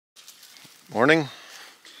Morning.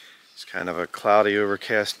 It's kind of a cloudy,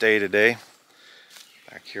 overcast day today.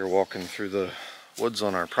 Back here walking through the woods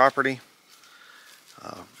on our property.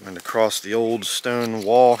 I'm going to cross the old stone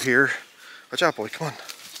wall here. Watch out, boy, come on.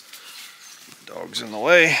 Dog's in the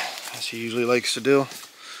way, as he usually likes to do.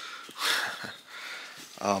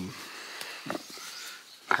 Have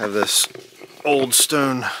this old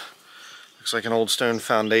stone, looks like an old stone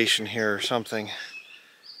foundation here or something.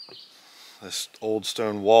 This old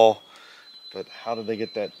stone wall. But how did they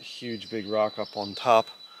get that huge big rock up on top?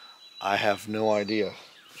 I have no idea.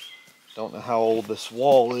 Don't know how old this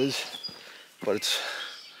wall is, but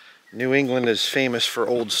New England is famous for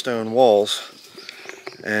old stone walls.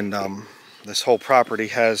 And this whole property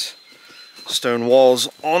has stone walls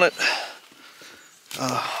on it.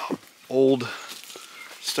 Old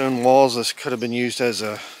stone walls. This could have been used as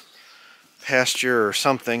a pasture or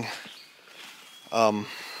something. I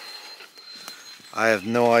have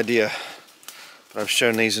no idea. I've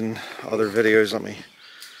shown these in other videos. Let me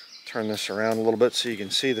turn this around a little bit so you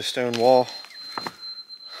can see the stone wall.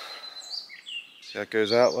 See how it goes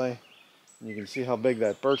that way? And you can see how big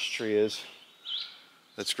that birch tree is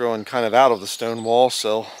that's growing kind of out of the stone wall.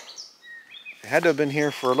 So it had to have been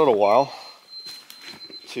here for a little while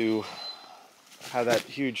to have that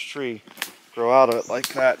huge tree grow out of it like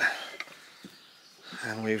that.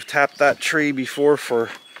 And we've tapped that tree before for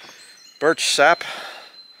birch sap,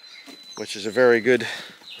 which is a very good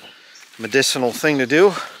medicinal thing to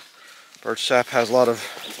do. Birch sap has a lot of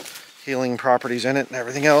healing properties in it and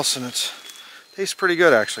everything else, and it tastes pretty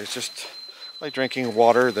good actually. It's just like drinking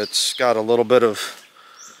water that's got a little bit of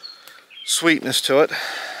sweetness to it.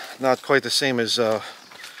 Not quite the same as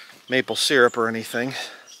maple syrup or anything.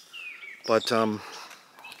 But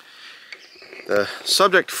the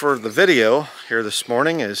subject for the video here this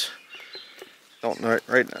morning is,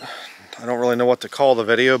 I don't really know what to call the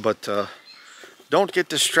video, but don't get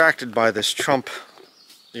distracted by this Trump,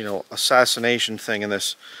 assassination thing and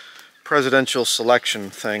this presidential selection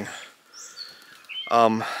thing.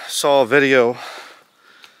 Saw a video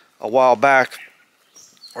a while back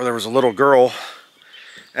where there was a little girl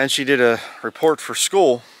and she did a report for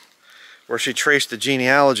school where she traced the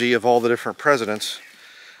genealogy of all the different presidents,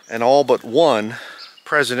 and all but one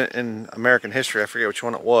president in American history, I forget which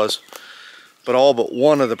one it was, but all but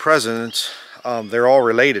one of the presidents, they're all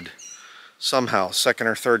related somehow. Second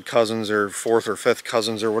or third cousins or fourth or fifth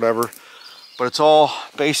cousins or whatever. But it's all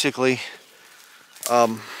basically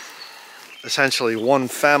essentially one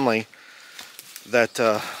family that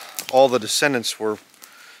all the descendants were,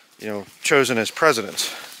 chosen as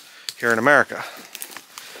presidents here in America.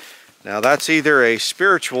 Now that's either a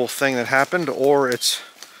spiritual thing that happened or it's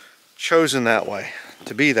chosen that way,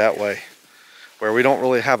 to be that way, where we don't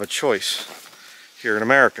really have a choice here in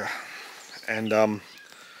America. And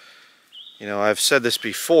I've said this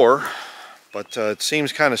before, but it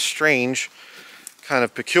seems kind of strange, kind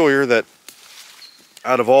of peculiar that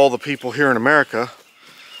out of all the people here in America,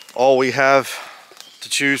 all we have to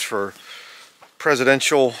choose for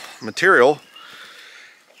presidential material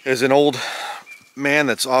is an old man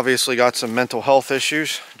that's obviously got some mental health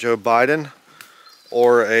issues, Joe Biden,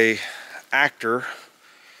 or a actor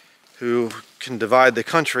who can divide the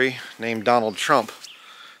country named Donald Trump.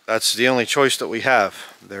 That's the only choice that we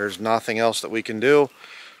have. There's nothing else that we can do.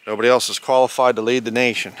 Nobody else is qualified to lead the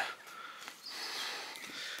nation.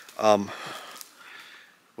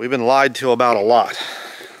 We've been lied to about a lot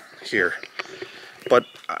here. But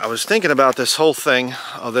I was thinking about this whole thing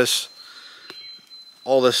of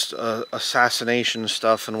all this assassination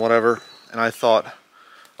stuff and whatever, and I thought,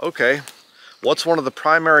 okay, what's one of the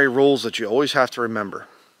primary rules that you always have to remember?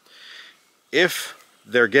 If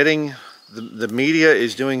they're getting, the media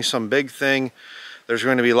is doing some big thing, there's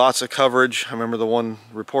going to be lots of coverage. I remember the one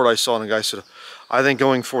report I saw and the guy said, I think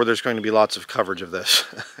going forward there's going to be lots of coverage of this.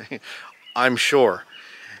 I'm sure.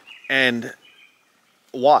 And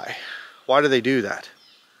why? Why do they do that?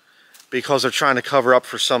 Because they're trying to cover up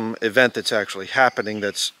for some event that's actually happening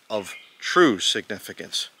that's of true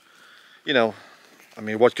significance.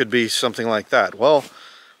 What could be something like that? Well,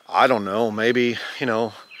 I don't know, maybe,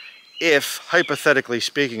 if, hypothetically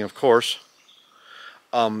speaking, of course,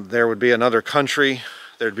 there would be another country,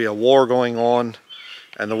 there'd be a war going on,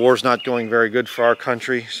 and the war's not going very good for our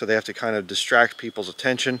country, so they have to kind of distract people's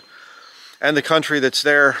attention. And the country that's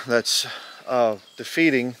there, that's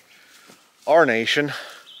defeating our nation,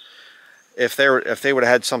 if they would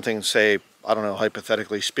have had something, say, I don't know,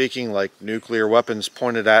 hypothetically speaking, like nuclear weapons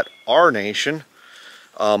pointed at our nation,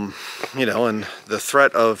 and the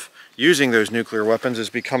threat of using those nuclear weapons is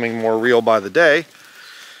becoming more real by the day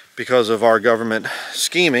because of our government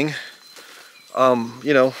scheming,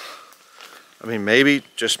 I mean, maybe,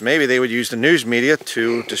 just maybe, they would use the news media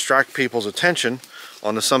to distract people's attention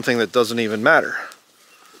onto something that doesn't even matter.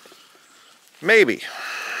 Maybe.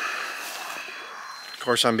 Of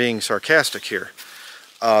course, I'm being sarcastic here.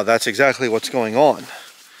 That's exactly what's going on.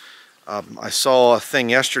 I saw a thing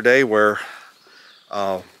yesterday where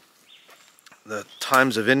the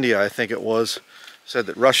Times of India, I think it was, said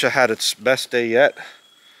that Russia had its best day yet,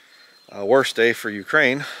 worst day for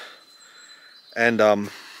Ukraine, and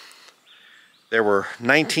there were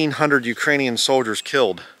 1,900 Ukrainian soldiers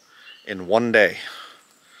killed in one day.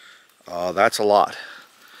 That's a lot.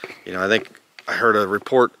 You know, I think I heard a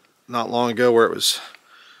report not long ago where it was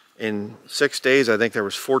in 6 days, I think there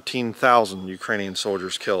was 14,000 Ukrainian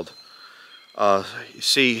soldiers killed. You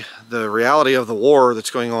see, the reality of the war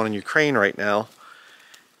that's going on in Ukraine right now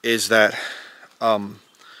is that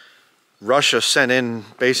Russia sent in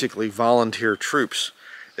basically volunteer troops.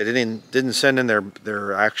 They didn't send in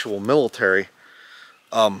their actual military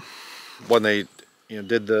when they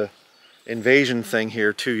did the invasion thing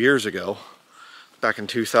here 2 years ago, back in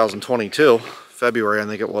 2022, February I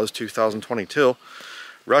think it was, 2022.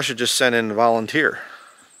 Russia just sent in a volunteer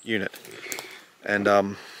unit, and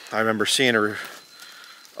I remember seeing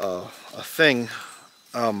a thing.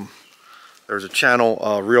 There's a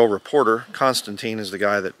channel, Real Reporter. Constantine is the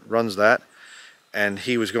guy that runs that, and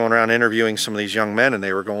he was going around interviewing some of these young men, and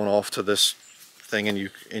they were going off to this thing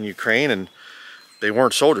in Ukraine, and they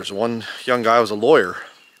weren't soldiers. One young guy was a lawyer,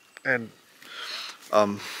 and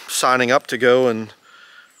signing up to go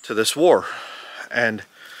to this war. And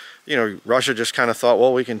you know, Russia just kind of thought,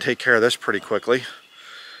 well, we can take care of this pretty quickly,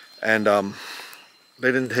 and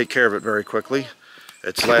they didn't take care of it very quickly.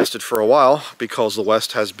 It's lasted for a while because the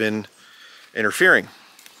West has been interfering.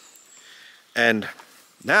 And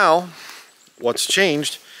now what's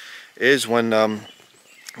changed is when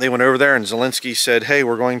they went over there and Zelensky said, hey,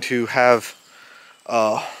 we're going to have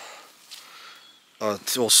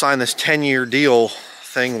we'll sign this 10-year deal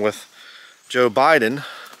thing with Joe Biden.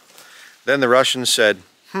 Then the Russians said,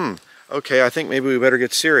 okay, I think maybe we better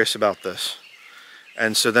get serious about this.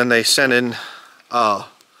 And so then they sent in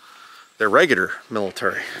their regular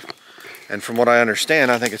military. And from what I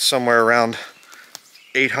understand, I think it's somewhere around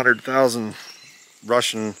 800,000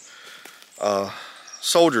 Russian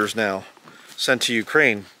soldiers now sent to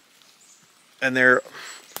Ukraine. And they're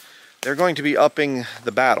going to be upping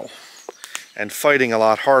the battle and fighting a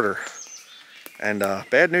lot harder. And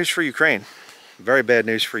bad news for Ukraine. Very bad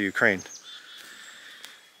news for Ukraine.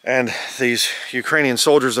 And these Ukrainian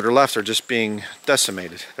soldiers that are left are just being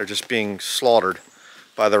decimated. They're just being slaughtered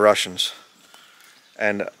by the Russians.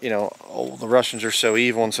 And, you know, oh, the Russians are so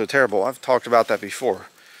evil and so terrible. I've talked about that before.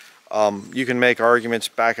 You can make arguments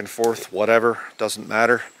back and forth, whatever, doesn't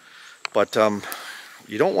matter. But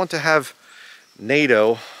you don't want to have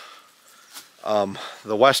NATO,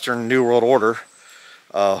 the Western New World Order,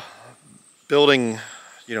 building,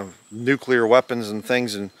 you know, nuclear weapons and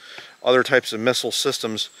things and other types of missile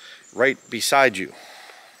systems right beside you.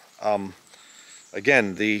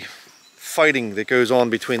 Again, the fighting that goes on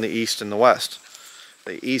between the East and the West.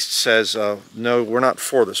 The East says, no, we're not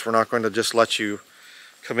for this. We're not going to just let you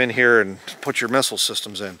come in here and put your missile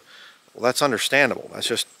systems in. Well, that's understandable. That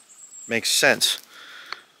just makes sense.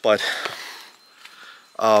 But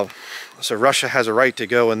so Russia has a right to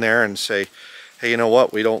go in there and say, hey, you know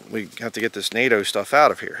what? We have to get this NATO stuff out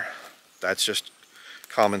of here. That's just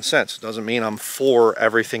common sense. It doesn't mean I'm for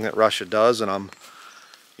everything that Russia does and I'm,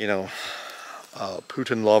 you know, a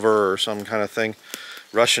Putin lover or some kind of thing,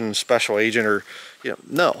 Russian special agent, or, you know,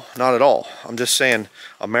 no, not at all. I'm just saying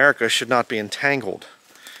America should not be entangled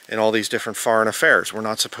in all these different foreign affairs. We're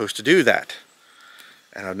not supposed to do that.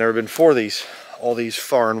 And I've never been for all these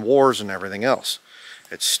foreign wars and everything else.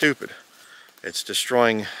 It's stupid. It's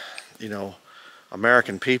destroying, you know,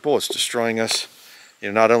 American people. It's destroying us,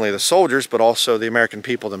 you know, not only the soldiers, but also the American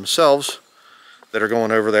people themselves that are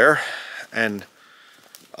going over there and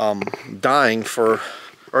dying for,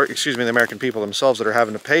 or excuse me, the American people themselves that are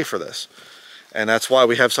having to pay for this. And that's why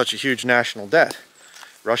we have such a huge national debt.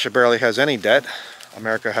 Russia barely has any debt.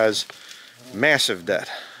 America has massive debt.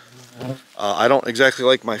 I don't exactly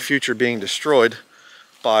like my future being destroyed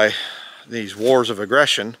by these wars of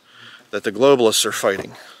aggression that the globalists are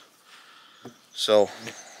fighting. So,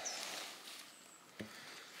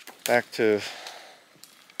 back to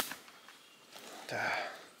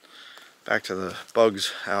the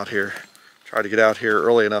bugs out here. Try to get out here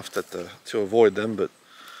early enough to avoid them, but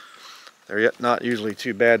they're yet not usually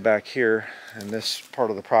too bad back here in this part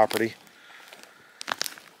of the property.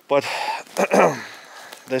 But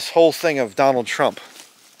this whole thing of Donald Trump,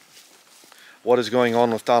 what is going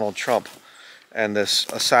on with Donald Trump, and this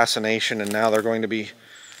assassination, and now they're going to be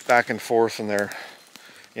back and forth, and they're,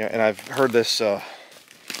 you know, and I've heard this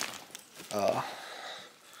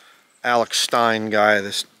Alex Stein guy,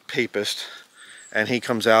 this papist, and he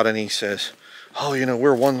comes out and he says, oh, you know, we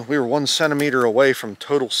were 1 centimeter away from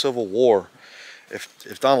total civil war.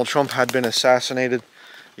 If Donald Trump had been assassinated,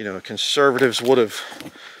 you know, conservatives would have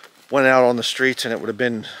went out on the streets and it would have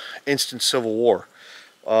been instant civil war.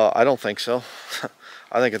 I don't think so.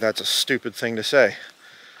 I think that that's a stupid thing to say.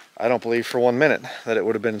 I don't believe for 1 minute that it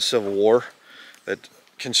would have been civil war. That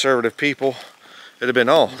conservative people, it'd have been,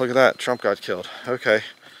 oh, look at that, Trump got killed. Okay.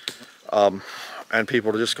 And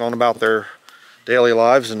people would have just gone about their daily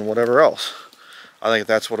lives and whatever else. I think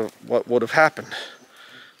that's what would have happened.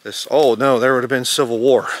 This, oh no, there would have been civil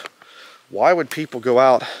war. Why would people go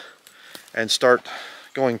out and start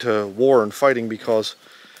going to war and fighting because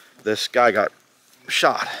this guy got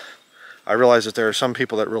shot? I realize that there are some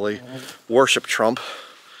people that really worship Trump.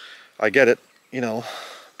 I get it, you know,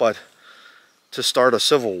 but to start a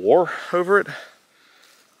civil war over it,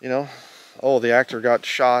 you know, oh, the actor got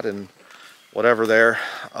shot and whatever there.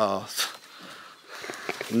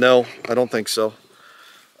 No, I don't think so.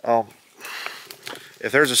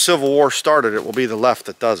 If there's a civil war started, it will be the left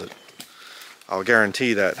that does it. I'll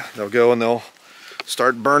guarantee that. They'll go and they'll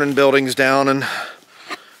start burning buildings down and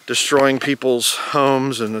destroying people's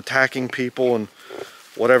homes and attacking people and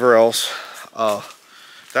whatever else.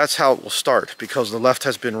 That's how it will start, because the left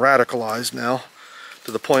has been radicalized now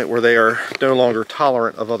to the point where they are no longer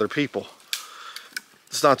tolerant of other people.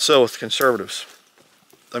 It's not so with conservatives.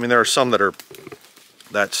 I mean, there are some that are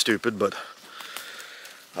that stupid, but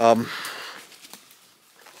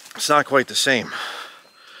it's not quite the same.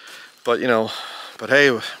 But, you know, but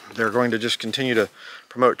hey, they're going to just continue to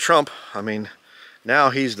promote Trump. I mean, now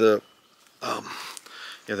he's the,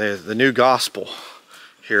 you know, the new gospel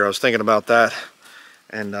here. I was thinking about that.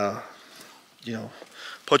 And, you know,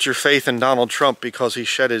 put your faith in Donald Trump because he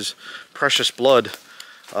shed his precious blood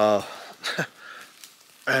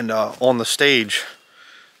and on the stage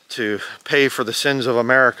to pay for the sins of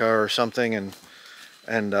America or something, and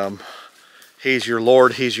he's your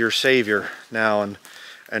Lord, he's your Savior now,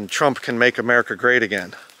 and Trump can make America great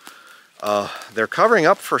again. They're covering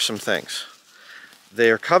up for some things.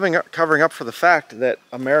 They are covering up for the fact that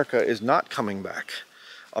America is not coming back.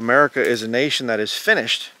 America is a nation that is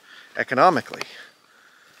finished economically.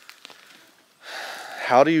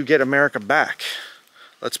 How do you get America back?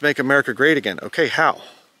 Let's make America great again. Okay, how?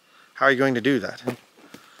 How are you going to do that?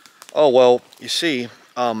 Oh, well, you see,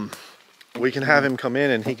 we can have him come in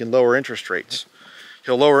and he can lower interest rates.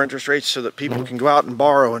 He'll lower interest rates so that people can go out and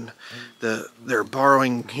borrow, and their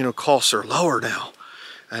borrowing, you know, costs are lower now.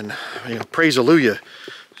 And, you know, praise hallelujah,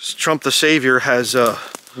 Trump the Savior has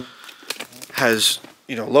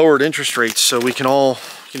you know, lowered interest rates so we can all,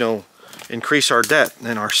 you know, increase our debt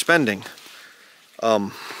and our spending.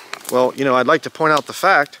 Well, you know, I'd like to point out the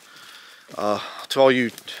fact to all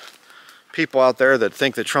you people out there that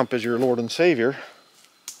think that Trump is your Lord and Savior.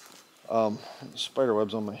 Spider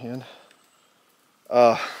webs on my hand.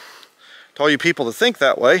 To all you people that think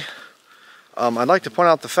that way, I'd like to point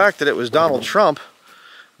out the fact that it was Donald Trump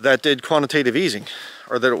that did quantitative easing,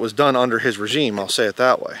 or that it was done under his regime, I'll say it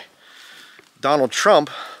that way. Donald Trump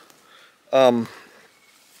was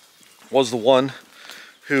the one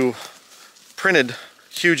who printed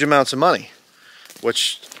huge amounts of money,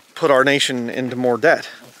 which put our nation into more debt.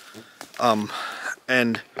 And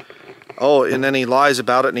then he lies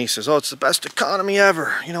about it, and he says, oh, it's the best economy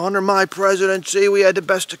ever. You know, under my presidency, we had the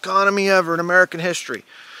best economy ever in American history.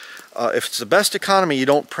 If it's the best economy, you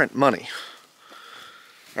don't print money.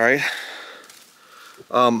 All right?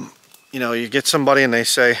 You know, you get somebody and they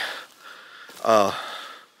say that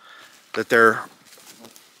they're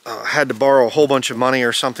had to borrow a whole bunch of money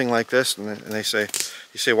or something like this, and they say,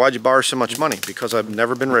 you say, why'd you borrow so much money? Because I've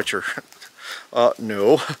never been richer.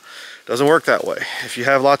 No, it doesn't work that way. If you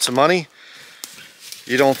have lots of money,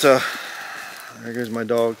 you don't, there goes my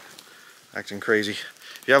dog acting crazy.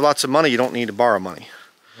 If you have lots of money, you don't need to borrow money.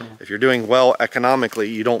 If you're doing well economically,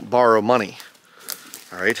 you don't borrow money.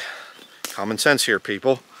 All right? Common sense here,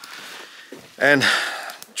 people. And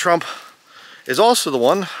Trump is also the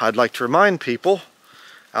one, I'd like to remind people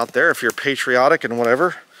out there, if you're patriotic and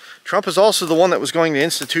whatever, Trump is also the one that was going to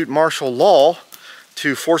institute martial law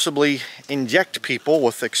to forcibly inject people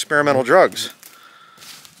with experimental drugs.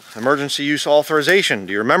 Emergency use authorization.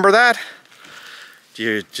 Do you remember that?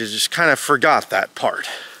 You just kind of forgot that part.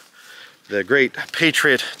 The great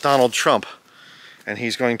patriot Donald Trump, and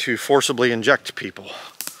he's going to forcibly inject people.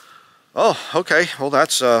 Oh, okay. Well,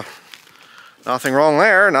 that's nothing wrong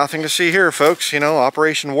there. Nothing to see here, folks. You know,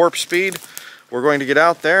 Operation Warp Speed we're going to get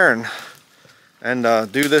out there and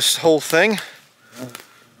do this whole thing.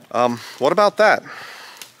 What about that?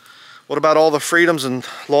 What about all the freedoms and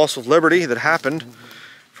loss of liberty that happened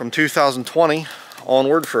from 2020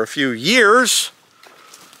 onward for a few years?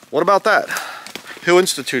 What about that? Who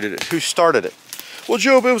instituted it? Who started it? Well,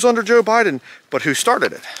 it was under Joe Biden, but who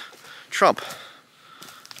started it? Trump.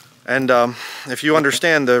 And if you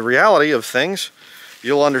understand the reality of things,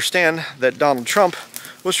 you'll understand that Donald Trump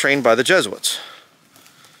was trained by the Jesuits.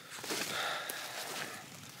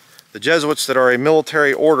 The Jesuits that are a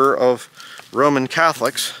military order of Roman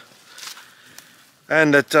Catholics,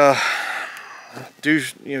 and that do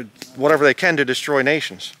whatever they can to destroy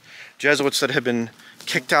nations. Jesuits that have been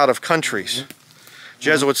kicked out of countries.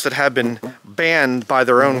 Jesuits that have been banned by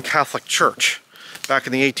their own Catholic Church. Back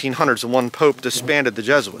in the 1800s, the one Pope disbanded the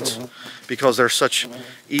Jesuits because they're such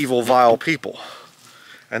evil, vile people.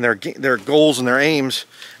 And their goals and their aims,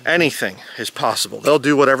 anything is possible. They'll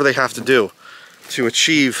do whatever they have to do to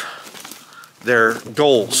achieve their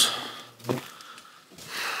goals.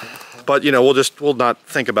 But we'll not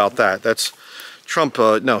think about that. That's Trump.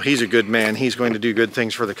 No, he's a good man. He's going to do good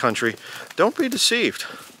things for the country. Don't be deceived.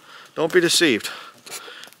 Don't be deceived.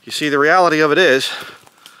 You see, the reality of it is,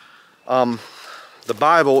 the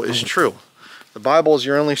Bible is true. The Bible is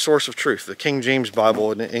your only source of truth. The King James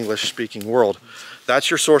Bible in the English-speaking world. That's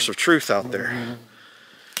your source of truth out there.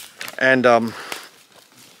 And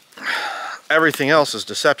everything else is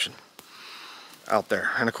deception out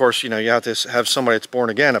there. And of course, you have to have somebody that's born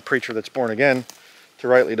again, a preacher that's born again, to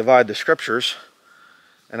rightly divide the scriptures.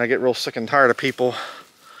 And I get real sick and tired of people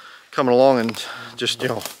coming along and just,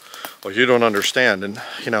 well, you don't understand. And,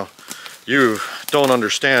 you don't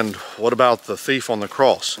understand. What about the thief on the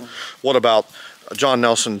cross? What about John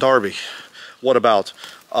Nelson Darby? What about,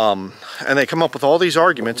 and they come up with all these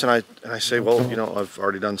arguments, and I say, well, I've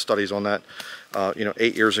already done studies on that,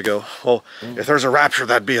 8 years ago. Well, if there's a rapture,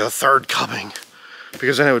 that'd be a third coming.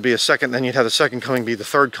 Because then it would be a second, then you'd have the second coming be the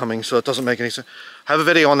third coming, so it doesn't make any sense. I have a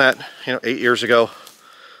video on that, 8 years ago,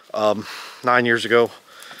 9 years ago.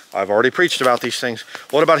 I've already preached about these things.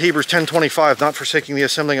 What about Hebrews 10:25, not forsaking the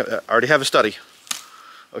assembling? I already have a study.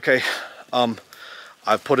 Okay,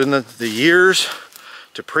 I've put in the years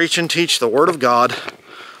to preach and teach the Word of God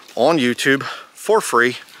on YouTube for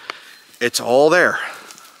free. It's all there.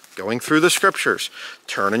 Going through the scriptures.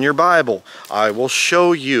 Turn in your Bible. I will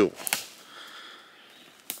show you.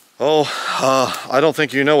 Oh, I don't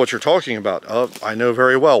think you know what you're talking about. I know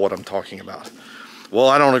very well what I'm talking about. Well,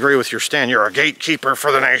 I don't agree with your stand. You're a gatekeeper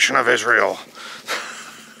for the nation of Israel.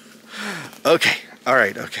 Okay, all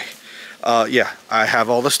right, okay. Yeah, I have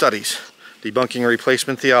all the studies. Debunking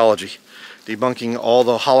replacement theology. Debunking all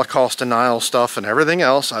the Holocaust denial stuff and everything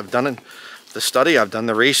else. I've done the study. I've done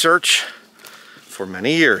the research for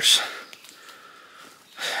many years.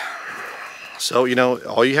 So,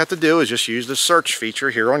 all you have to do is just use the search feature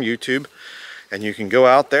here on YouTube. And you can go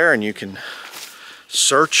out there and you can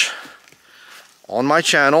search on my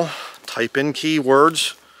channel, type in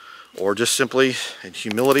keywords, or just simply in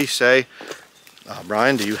humility say,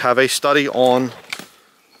 Brian, do you have a study on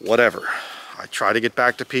whatever? I try to get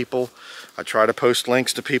back to people. I try to post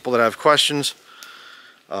links to people that have questions.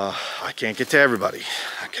 I can't get to everybody,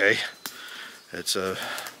 okay? It's a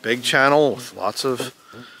big channel with lots of,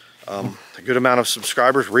 a good amount of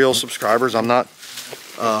subscribers, real subscribers. I'm not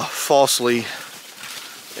falsely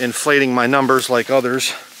inflating my numbers like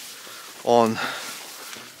others on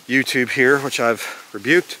YouTube here, which I've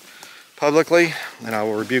rebuked publicly, and I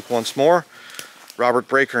will rebuke once more. Robert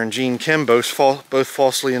Breaker and Gene Kim both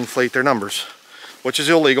falsely inflate their numbers, which is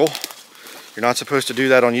illegal. You're not supposed to do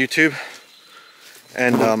that on YouTube.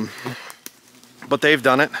 And but they've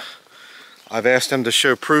done it. I've asked them to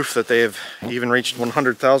show proof that they have even reached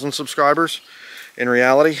 100,000 subscribers. In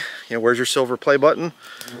reality, where's your silver play button?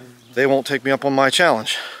 They won't take me up on my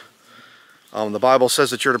challenge. The Bible says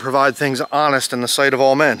that you're to provide things honest in the sight of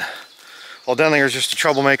all men. Well, Denlinger's just a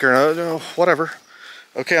troublemaker. Whatever.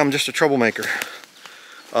 Okay, I'm just a troublemaker.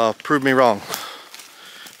 Prove me wrong.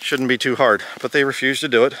 Shouldn't be too hard. But they refuse to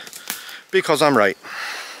do it because I'm right.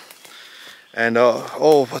 And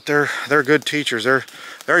but they're good teachers. They're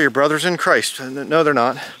your brothers in Christ. No, they're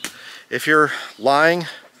not. If you're lying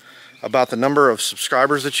about the number of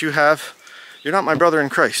subscribers that you have, you're not my brother in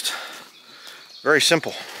Christ. Very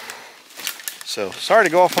simple. So, sorry to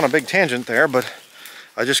go off on a big tangent there, but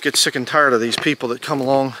I just get sick and tired of these people that come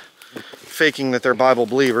along faking that they're Bible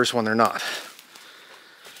believers when they're not.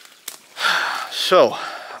 So,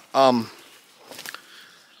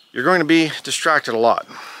 you're going to be distracted a lot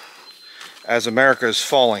as America is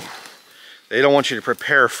falling. They don't want you to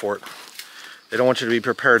prepare for it. They don't want you to be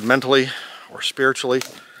prepared mentally or spiritually,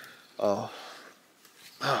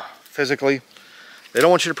 physically. They don't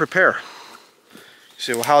want you to prepare. You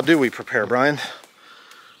say, well, how do we prepare, Brian?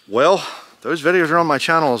 Well, those videos are on my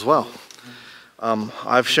channel as well.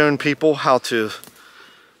 I've shown people how to,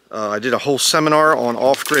 I did a whole seminar on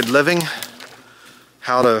off-grid living,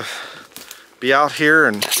 how to be out here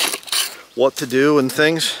and what to do and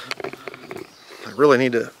things. I really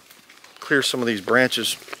need to clear some of these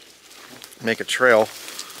branches, make a trail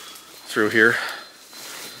through here.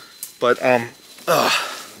 But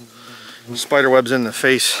spider webs in the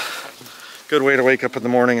face. Good way to wake up in the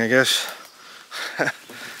morning, I guess.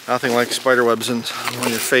 Nothing like spider webs on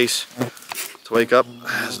your face to wake up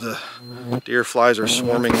as the deer flies are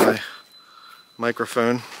swarming my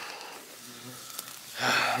microphone.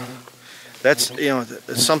 That's, you know,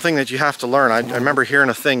 it's something that you have to learn. I remember hearing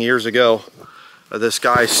a thing years ago. This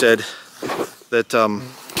guy said that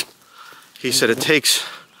he said it takes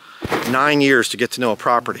 9 years to get to know a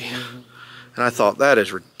property. And I thought, that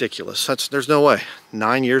is ridiculous. There's no way.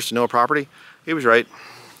 9 years to know a property? He was right.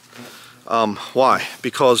 Why?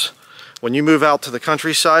 Because when you move out to the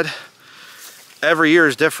countryside, every year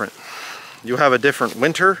is different. You have a different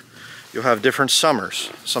winter. You'll have different summers.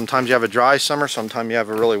 Sometimes you have a dry summer, sometimes you have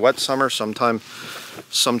a really wet summer, sometimes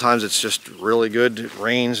it's just really good, it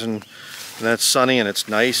rains and then it's sunny and it's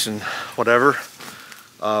nice and whatever.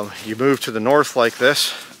 You move to the north like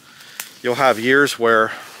this, you'll have years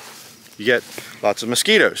where you get lots of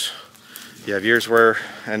mosquitoes. You have years where,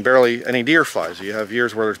 and barely any deer flies. You have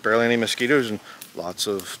years where there's barely any mosquitoes and lots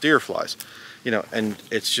of deer flies. You know, and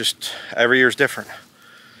it's just, every year is different.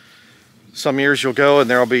 Some years you'll go and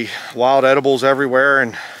there'll be wild edibles everywhere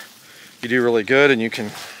and you do really good and you can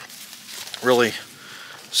really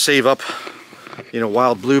save up, you know,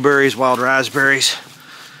 wild blueberries, wild raspberries,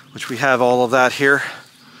 which we have all of that here.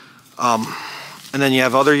 And then you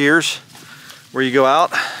have other years where you go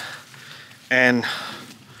out and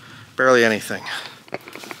barely anything.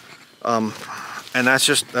 And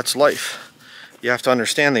that's life. You have to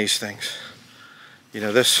understand these things. You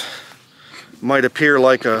know, this might appear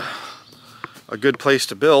like a good place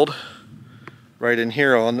to build right in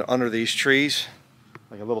here under these trees,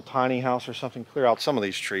 like a little tiny house or something. Clear out some of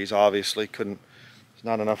these trees, obviously there's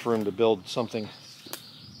not enough room to build something,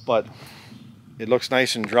 but it looks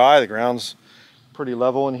nice and dry. The ground's pretty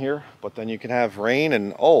level in here, but then you can have rain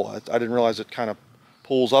and I didn't realize it kind of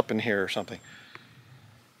pools up in here or something.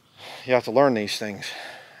 You have to learn these things.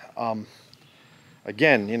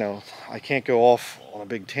 Again, you know, I can't go off on a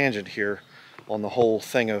big tangent here on the whole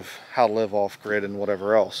thing of how to live off grid and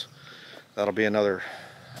whatever else. That'll be another,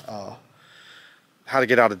 how to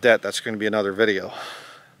get out of debt. That's going to be another video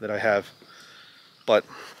that I have. But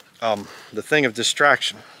the thing of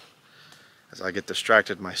distraction, as I get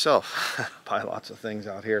distracted myself by lots of things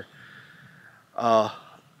out here,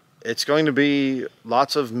 it's going to be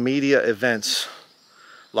lots of media events,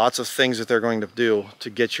 lots of things that they're going to do to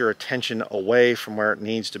get your attention away from where it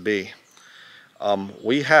needs to be.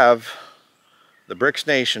 We have, the BRICS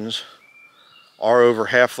nations are over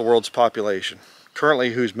half the world's population.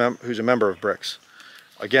 Currently, who's a member of BRICS.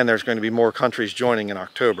 Again, there's going to be more countries joining in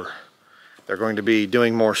October. They're going to be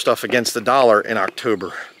doing more stuff against the dollar in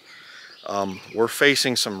October. We're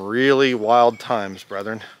facing some really wild times,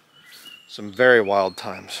 brethren. Some very wild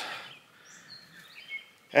times.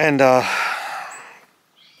 And,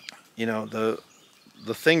 you know, the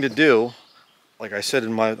thing to do, like I said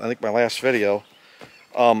in I think my last video,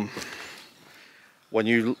 when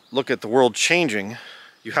you look at the world changing,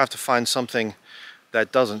 you have to find something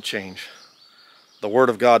that doesn't change. The Word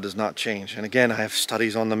of God does not change. And again, I have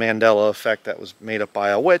studies on the Mandela effect that was made up by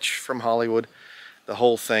a witch from Hollywood. The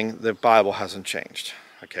whole thing, the Bible hasn't changed.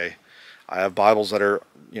 Okay, I have Bibles that are,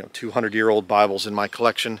 you know, 200-year-old Bibles in my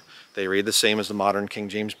collection. They read the same as the modern King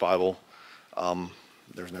James Bible.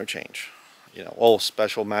 There's no change. You know,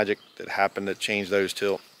 special magic that happened that changed those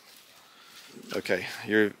two. Okay,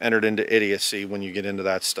 you're entered into idiocy when you get into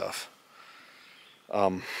that stuff.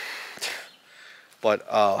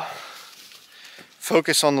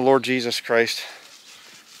 Focus on the Lord Jesus Christ.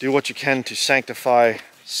 Do what you can to sanctify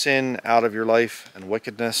sin out of your life and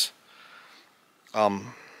wickedness.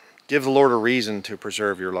 Give the Lord a reason to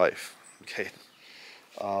preserve your life. Okay.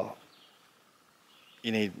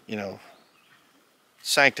 You need, you know,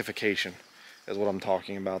 sanctification is what I'm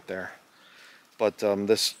talking about there. But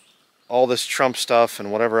all this Trump stuff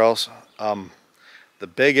and whatever else, the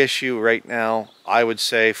big issue right now, I would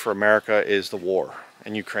say, for America is the war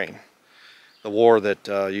in Ukraine. The war that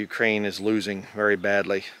Ukraine is losing very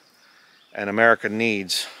badly. And America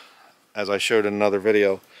needs, as I showed in another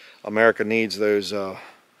video, America needs those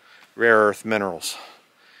rare earth minerals.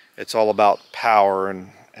 It's all about power,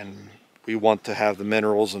 and we want to have the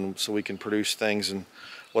minerals, and so we can produce things and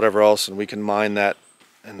whatever else, and we can mine that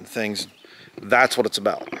and things. That's what it's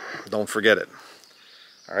about. Don't forget it.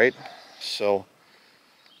 All right, so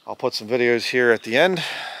I'll put some videos here at the end,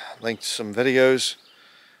 link to some videos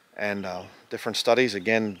and different studies.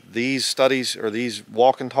 Again, these studies, or these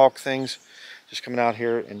walk and talk things, just coming out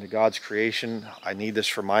here into God's creation. I need this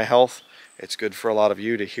for my health. It's good for a lot of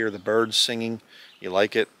you to hear the birds singing. You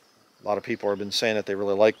like it. A lot of people have been saying that they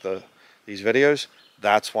really like these videos.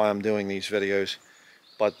 That's why I'm doing these videos.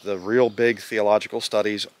 But the real big theological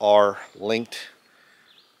studies are linked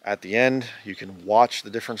at the end. You can watch the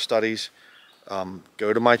different studies.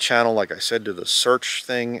 Go to my channel, like I said, do the search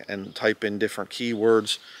thing and type in different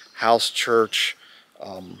keywords: house church,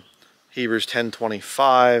 Hebrews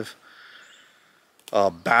 10:25,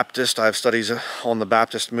 Baptist. I have studies on the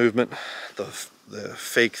Baptist movement, the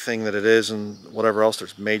fake thing that it is, and whatever else.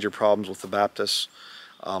 There's major problems with the Baptists.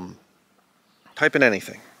 Type in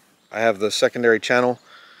anything. I have the secondary channel.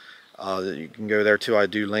 You can go there too. I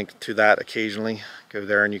do link to that occasionally. Go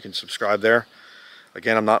there and you can subscribe there.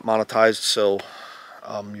 Again, I'm not monetized, so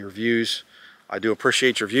your views, I do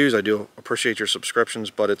appreciate your views. I do appreciate your subscriptions,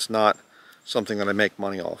 but it's not something that I make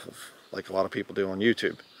money off of like a lot of people do on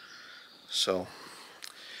YouTube. So,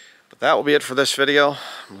 but that will be it for this video.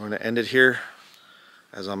 I'm going to end it here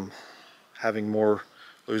as I'm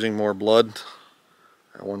losing more blood.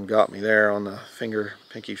 That one got me there on the finger,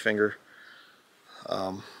 pinky finger.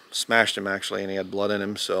 Smashed him actually, and he had blood in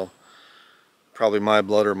him, so probably my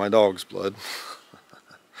blood or my dog's blood.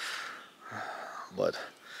 But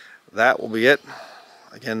that will be it.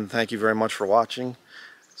 Again, thank you very much for watching.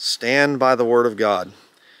 Stand by the word of God.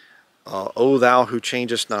 O thou who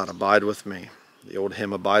changest not, abide with me. The old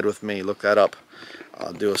hymn, Abide With Me. Look that up.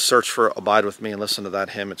 Do a search for Abide With Me and listen to that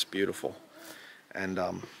hymn. It's beautiful. And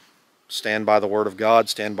stand by the word of God.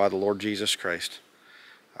 Stand by the Lord Jesus Christ.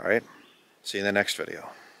 All right. See you in the next video.